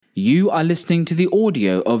You are listening to the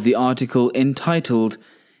audio of the article entitled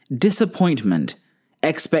Disappointment,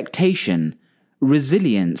 Expectation,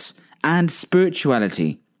 Resilience and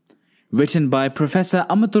Spirituality, written by Professor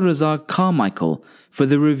Amtul Razzaq Carmichael for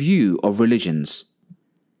the Review of Religions.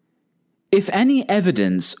 If any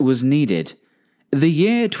evidence was needed, the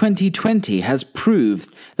year 2020 has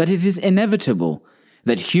proved that it is inevitable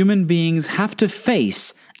that human beings have to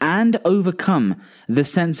face and overcome the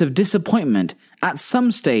sense of disappointment at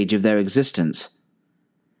some stage of their existence.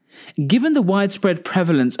 Given the widespread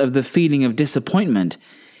prevalence of the feeling of disappointment,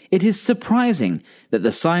 it is surprising that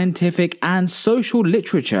the scientific and social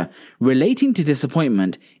literature relating to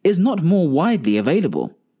disappointment is not more widely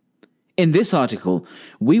available. In this article,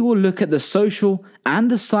 we will look at the social and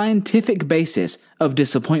the scientific basis of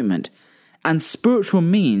disappointment and spiritual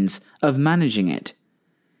means of managing it.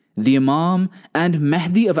 The Imam and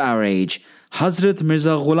Mahdi of our age, Hazrat Mirza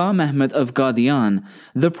Ghulam Ahmad of Qadian,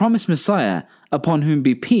 the promised Messiah, upon whom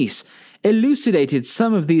be peace, elucidated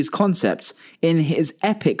some of these concepts in his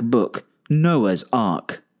epic book, Noah's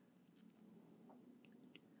Ark.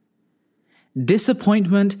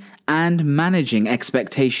 Disappointment and managing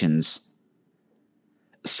expectations.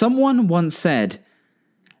 Someone once said,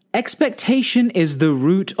 "Expectation is the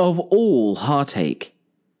root of all heartache."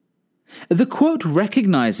 The quote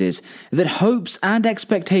recognizes that hopes and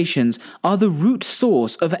expectations are the root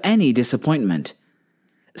source of any disappointment.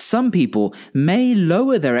 Some people may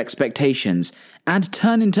lower their expectations and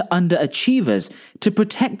turn into underachievers to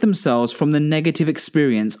protect themselves from the negative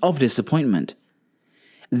experience of disappointment.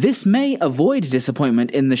 This may avoid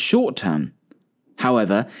disappointment in the short term.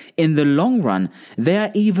 However, in the long run, they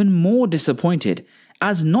are even more disappointed,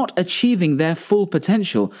 as not achieving their full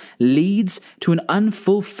potential leads to an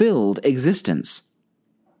unfulfilled existence.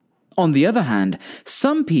 On the other hand,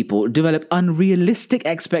 some people develop unrealistic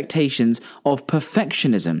expectations of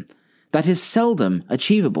perfectionism that is seldom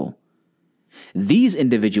achievable. These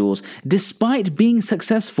individuals, despite being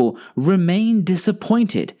successful, remain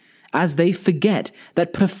disappointed as they forget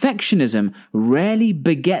that perfectionism rarely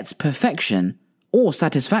begets perfection or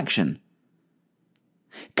satisfaction.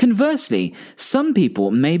 Conversely, some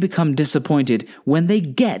people may become disappointed when they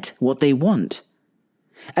get what they want.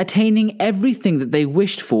 Attaining everything that they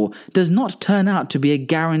wished for does not turn out to be a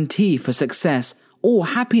guarantee for success or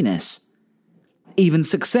happiness. Even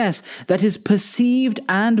success that is perceived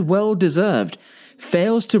and well-deserved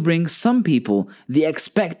fails to bring some people the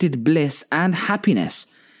expected bliss and happiness,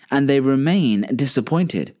 and they remain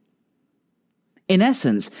disappointed. In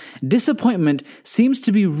essence, disappointment seems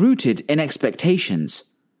to be rooted in expectations.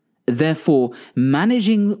 Therefore,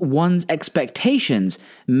 managing one's expectations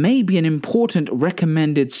may be an important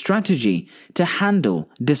recommended strategy to handle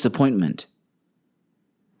disappointment.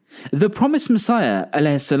 The promised Messiah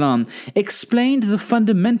ﷺ explained the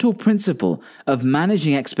fundamental principle of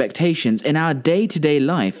managing expectations in our day-to-day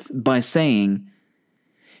life by saying,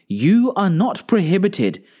 "You are not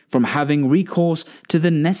prohibited from having recourse to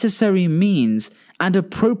the necessary means and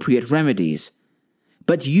appropriate remedies,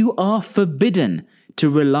 but you are forbidden to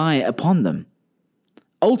rely upon them.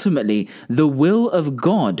 Ultimately, the will of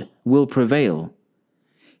God will prevail.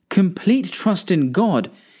 Complete trust in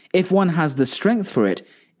God, if one has the strength for it,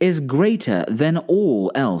 is greater than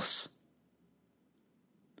all else."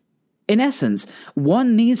 In essence,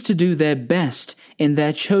 one needs to do their best in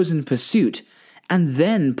their chosen pursuit and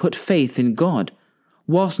then put faith in God,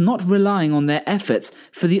 whilst not relying on their efforts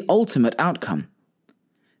for the ultimate outcome.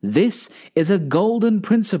 This is a golden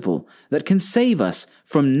principle that can save us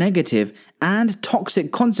from negative and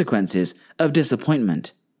toxic consequences of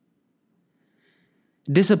disappointment.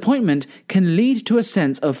 Disappointment can lead to a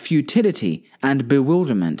sense of futility and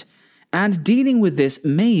bewilderment, and dealing with this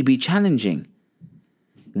may be challenging.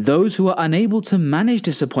 Those who are unable to manage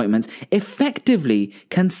disappointments effectively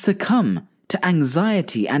can succumb to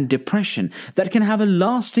anxiety and depression that can have a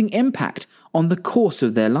lasting impact on the course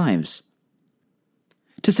of their lives.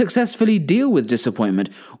 To successfully deal with disappointment,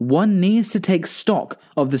 one needs to take stock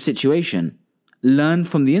of the situation, learn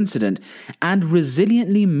from the incident, and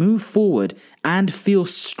resiliently move forward and feel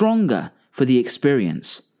stronger for the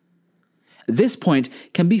experience. This point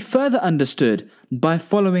can be further understood by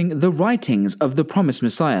following the writings of the promised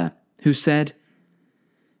Messiah, who said,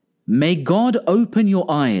 "May God open your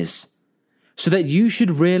eyes so that you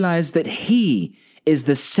should realize that He is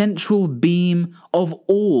the central beam of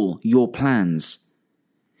all your plans.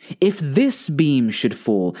 If this beam should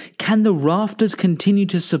fall, can the rafters continue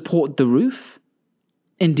to support the roof?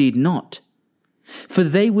 Indeed not, for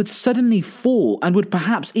they would suddenly fall and would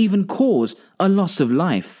perhaps even cause a loss of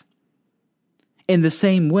life. In the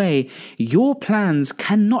same way, your plans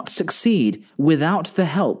cannot succeed without the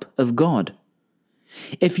help of God.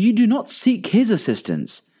 If you do not seek His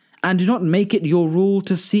assistance, and do not make it your rule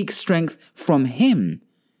to seek strength from Him,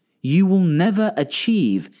 you will never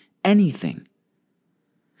achieve anything.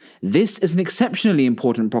 This is an exceptionally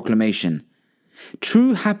important proclamation.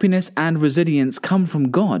 True happiness and resilience come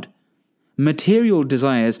from God. Material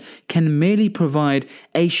desires can merely provide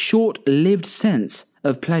a short-lived sense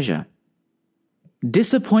of pleasure.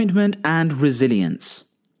 Disappointment and resilience.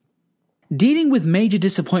 Dealing with major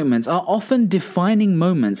disappointments are often defining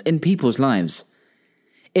moments in people's lives.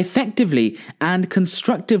 Effectively and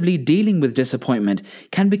constructively dealing with disappointment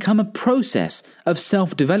can become a process of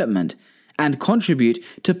self-development and contribute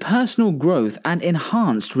to personal growth and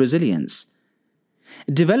enhanced resilience.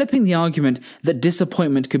 Developing the argument that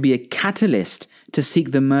disappointment could be a catalyst to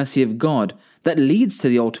seek the mercy of God that leads to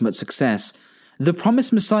the ultimate success, the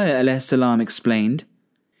promised Messiah ﷺ explained,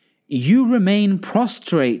 "You remain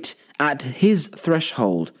prostrate at His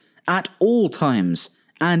threshold at all times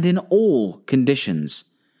and in all conditions,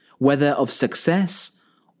 whether of success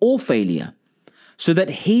or failure, so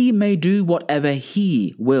that He may do whatever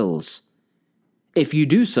He wills. If you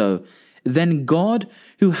do so, then God,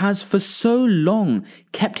 who has for so long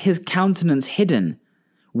kept His countenance hidden,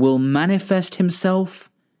 will manifest Himself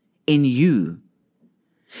in you.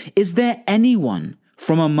 Is there anyone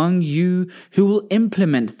from among you who will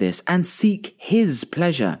implement this and seek His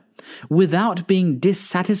pleasure without being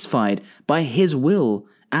dissatisfied by His will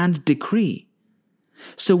and decree?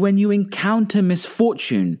 So when you encounter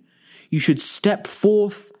misfortune, you should step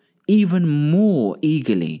forth even more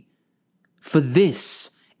eagerly, for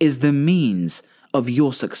this is the means of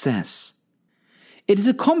your success." It is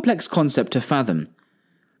a complex concept to fathom.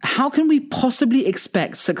 How can we possibly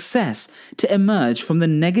expect success to emerge from the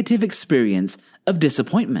negative experience of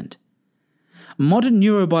disappointment? Modern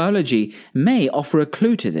neurobiology may offer a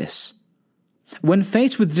clue to this. When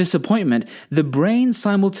faced with disappointment, the brain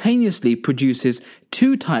simultaneously produces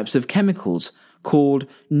two types of chemicals called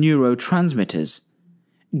neurotransmitters,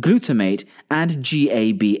 glutamate and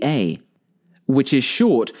GABA, which is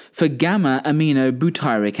short for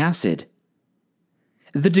gamma-aminobutyric acid.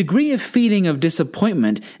 The degree of feeling of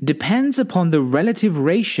disappointment depends upon the relative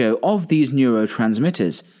ratio of these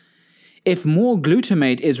neurotransmitters. If more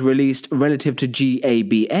glutamate is released relative to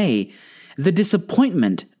GABA, the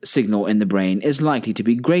disappointment signal in the brain is likely to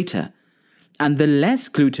be greater, and the less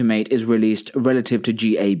glutamate is released relative to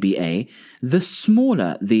GABA, the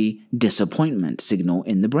smaller the disappointment signal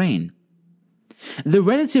in the brain. The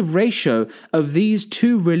relative ratio of these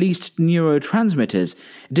two released neurotransmitters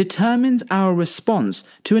determines our response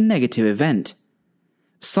to a negative event.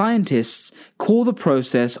 Scientists call the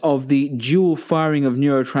process of the dual firing of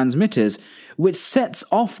neurotransmitters, which sets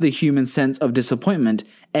off the human sense of disappointment,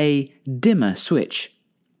 a dimmer switch.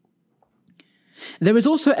 There is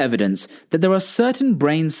also evidence that there are certain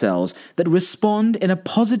brain cells that respond in a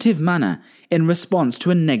positive manner in response to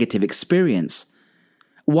a negative experience.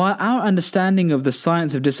 While our understanding of the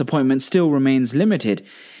science of disappointment still remains limited,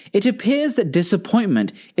 it appears that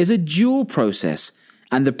disappointment is a dual process,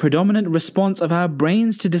 and the predominant response of our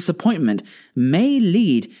brains to disappointment may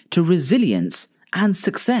lead to resilience and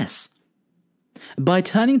success. By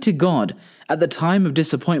turning to God at the time of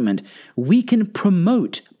disappointment, we can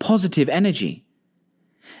promote positive energy.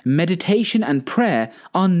 Meditation and prayer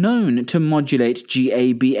are known to modulate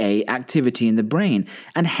GABA activity in the brain,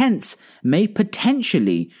 and hence may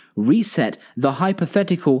potentially reset the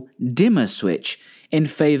hypothetical dimmer switch in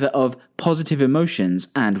favor of positive emotions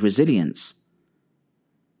and resilience.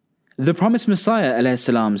 The promised Messiah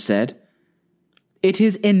ﷺ said, "It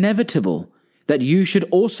is inevitable that you should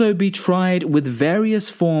also be tried with various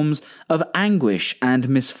forms of anguish and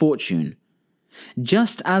misfortune,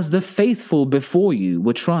 just as the faithful before you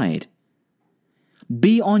were tried.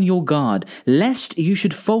 Be on your guard, lest you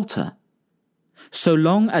should falter. So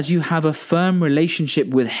long as you have a firm relationship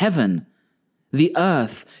with heaven, the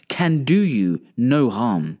earth can do you no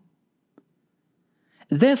harm."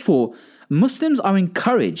 Therefore, Muslims are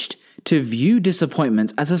encouraged to view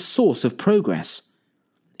disappointment as a source of progress.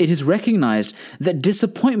 It is recognized that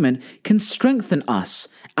disappointment can strengthen us,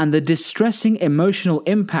 and the distressing emotional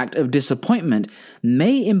impact of disappointment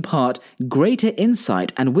may impart greater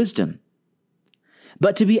insight and wisdom.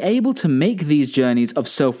 But to be able to make these journeys of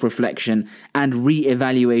self-reflection and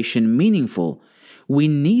re-evaluation meaningful, we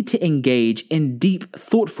need to engage in deep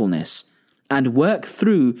thoughtfulness and work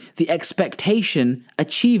through the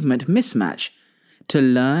expectation-achievement mismatch to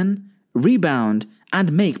learn, rebound,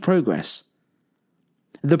 and make progress.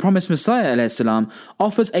 The promised Messiah ﷺ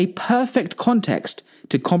offers a perfect context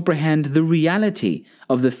to comprehend the reality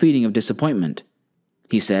of the feeling of disappointment.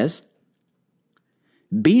 He says,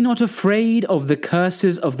 "Be not afraid of the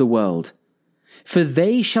curses of the world, for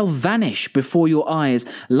they shall vanish before your eyes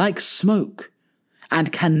like smoke,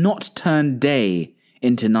 and cannot turn day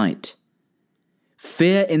into night.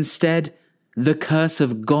 Fear instead the curse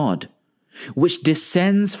of God, which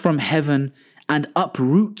descends from heaven and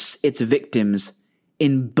uproots its victims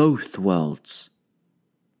in both worlds."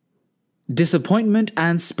 Disappointment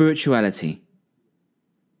and spirituality.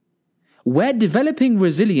 Where developing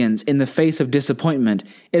resilience in the face of disappointment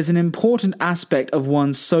is an important aspect of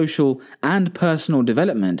one's social and personal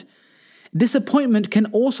development, disappointment can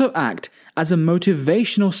also act as a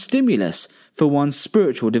motivational stimulus for one's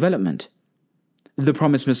spiritual development. The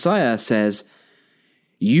promised Messiah says,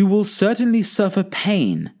 "You will certainly suffer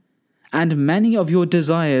pain, and many of your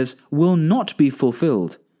desires will not be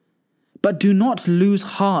fulfilled. But do not lose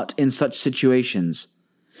heart in such situations,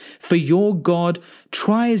 for your God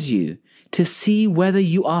tries you to see whether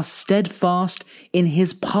you are steadfast in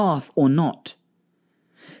his path or not.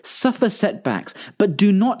 Suffer setbacks, but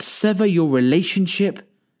do not sever your relationship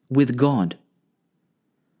with God."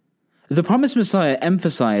 The promised Messiah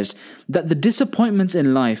emphasized that the disappointments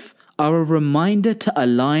in life are a reminder to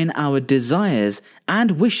align our desires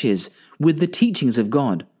and wishes with the teachings of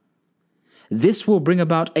God. This will bring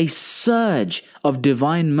about a surge of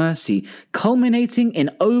divine mercy, culminating in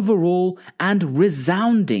overall and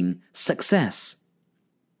resounding success.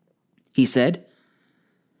 He said,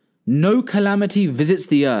 "No calamity visits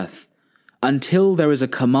the earth until there is a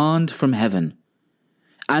command from heaven,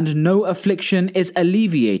 and no affliction is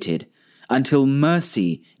alleviated until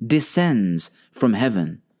mercy descends from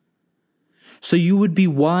heaven. So you would be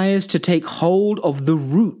wise to take hold of the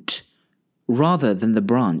root rather than the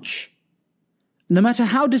branch." No matter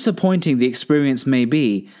how disappointing the experience may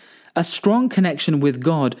be, a strong connection with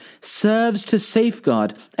God serves to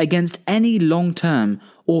safeguard against any long-term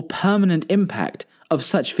or permanent impact of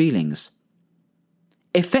such feelings.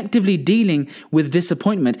 Effectively dealing with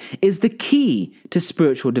disappointment is the key to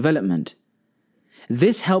spiritual development.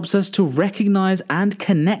 This helps us to recognize and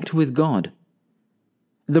connect with God.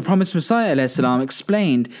 The promised Messiah ﷺ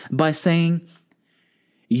explained by saying,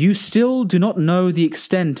 "You still do not know the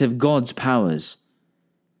extent of God's powers.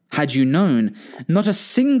 Had you known, not a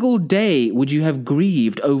single day would you have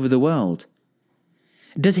grieved over the world.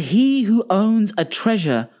 Does he who owns a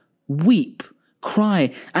treasure weep,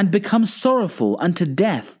 cry, and become sorrowful unto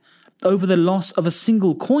death over the loss of a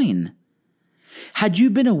single coin? Had you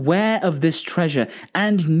been aware of this treasure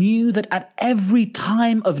and knew that at every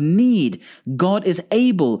time of need God is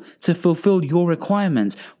able to fulfill your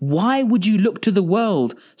requirements, why would you look to the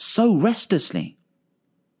world so restlessly?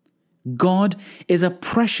 God is a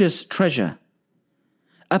precious treasure.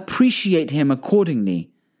 Appreciate him accordingly,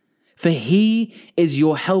 for he is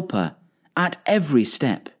your helper at every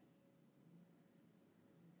step."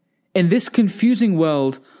 In this confusing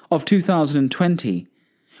world of 2020,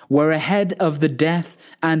 where ahead of the death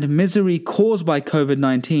and misery caused by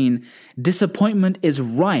COVID-19, disappointment is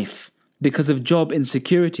rife because of job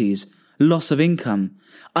insecurities, loss of income,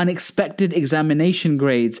 unexpected examination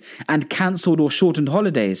grades, and cancelled or shortened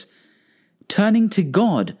holidays, turning to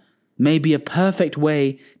God may be a perfect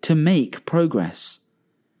way to make progress.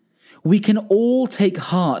 We can all take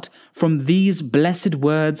heart from these blessed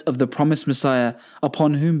words of the promised Messiah,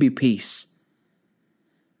 upon whom be peace.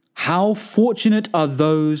 "How fortunate are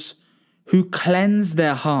those who cleanse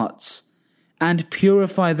their hearts and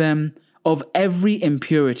purify them of every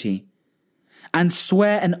impurity, and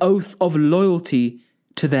swear an oath of loyalty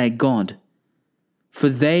to their God, for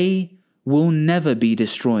they will never be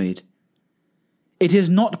destroyed. It is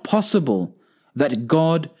not possible that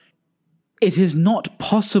God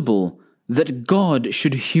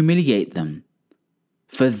should humiliate them,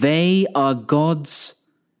 for they are God's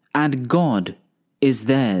and God is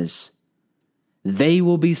theirs. They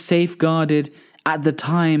will be safeguarded at the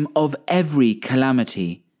time of every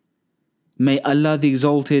calamity. May Allah the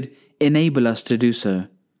Exalted enable us to do so.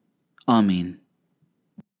 Amin.